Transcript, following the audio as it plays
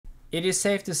It is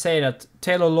safe to say that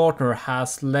Taylor Lautner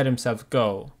has let himself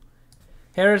go.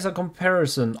 Here is a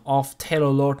comparison of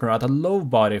Taylor Lautner at a low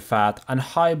body fat and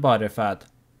high body fat.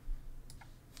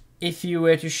 If you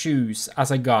were to choose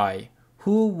as a guy,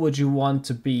 who would you want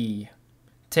to be?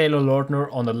 Taylor Lautner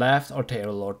on the left or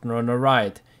Taylor Lautner on the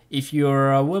right? If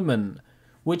you're a woman,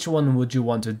 which one would you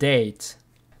want to date?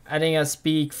 I think I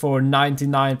speak for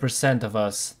 99% of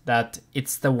us that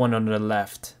it's the one on the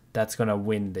left that's gonna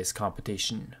win this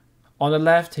competition. On the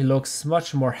left, he looks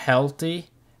much more healthy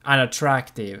and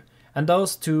attractive, and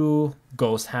those two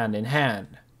goes hand in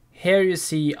hand. Here you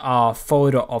see a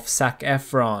photo of Zac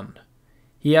Efron.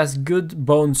 He has good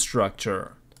bone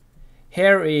structure.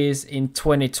 Here is in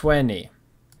 2020.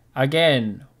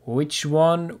 Again, which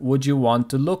one would you want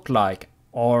to look like,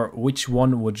 or which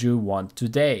one would you want to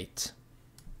date?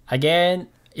 Again,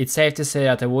 it's safe to say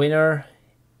that the winner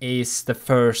is the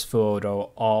first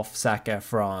photo of Zac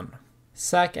Efron.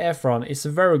 Zac Efron is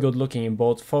very good looking in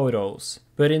both photos,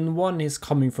 but in one he's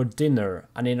coming for dinner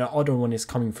and in the other one he's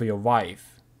coming for your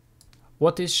wife.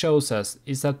 What this shows us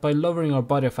is that by lowering our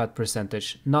body fat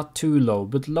percentage, not too low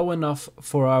but low enough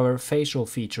for our facial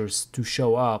features to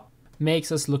show up,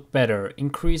 makes us look better,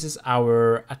 increases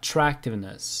our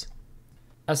attractiveness.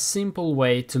 A simple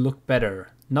way to look better,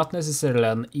 not necessarily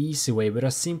an easy way, but a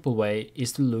simple way,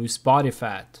 is to lose body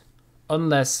fat.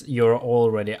 Unless you're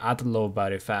already at low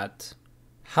body fat.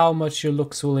 How much your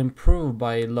looks will improve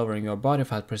by lowering your body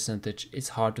fat percentage is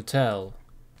hard to tell.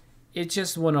 It's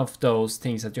just one of those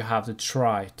things that you have to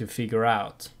try to figure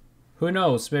out. Who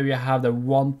knows, maybe you have the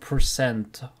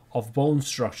 1% of bone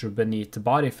structure beneath the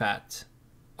body fat.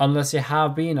 Unless you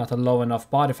have been at a low enough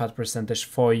body fat percentage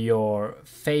for your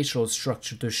facial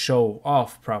structure to show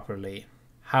off properly.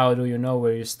 How do you know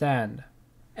where you stand?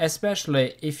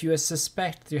 Especially if you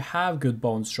suspect you have good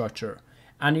bone structure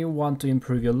and you want to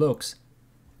improve your looks,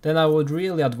 then I would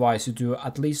really advise you to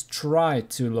at least try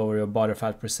to lower your body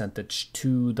fat percentage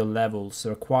to the levels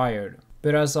required.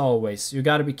 But as always, you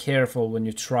gotta be careful when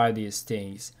you try these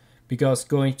things, because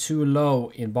going too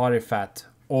low in body fat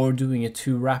or doing it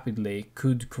too rapidly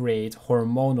could create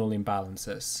hormonal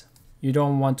imbalances. You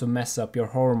don't want to mess up your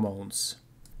hormones.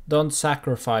 Don't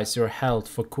sacrifice your health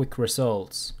for quick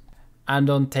results. And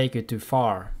don't take it too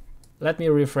far. Let me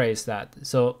rephrase that.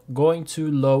 So going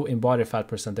too low in body fat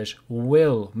percentage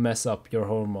will mess up your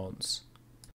hormones.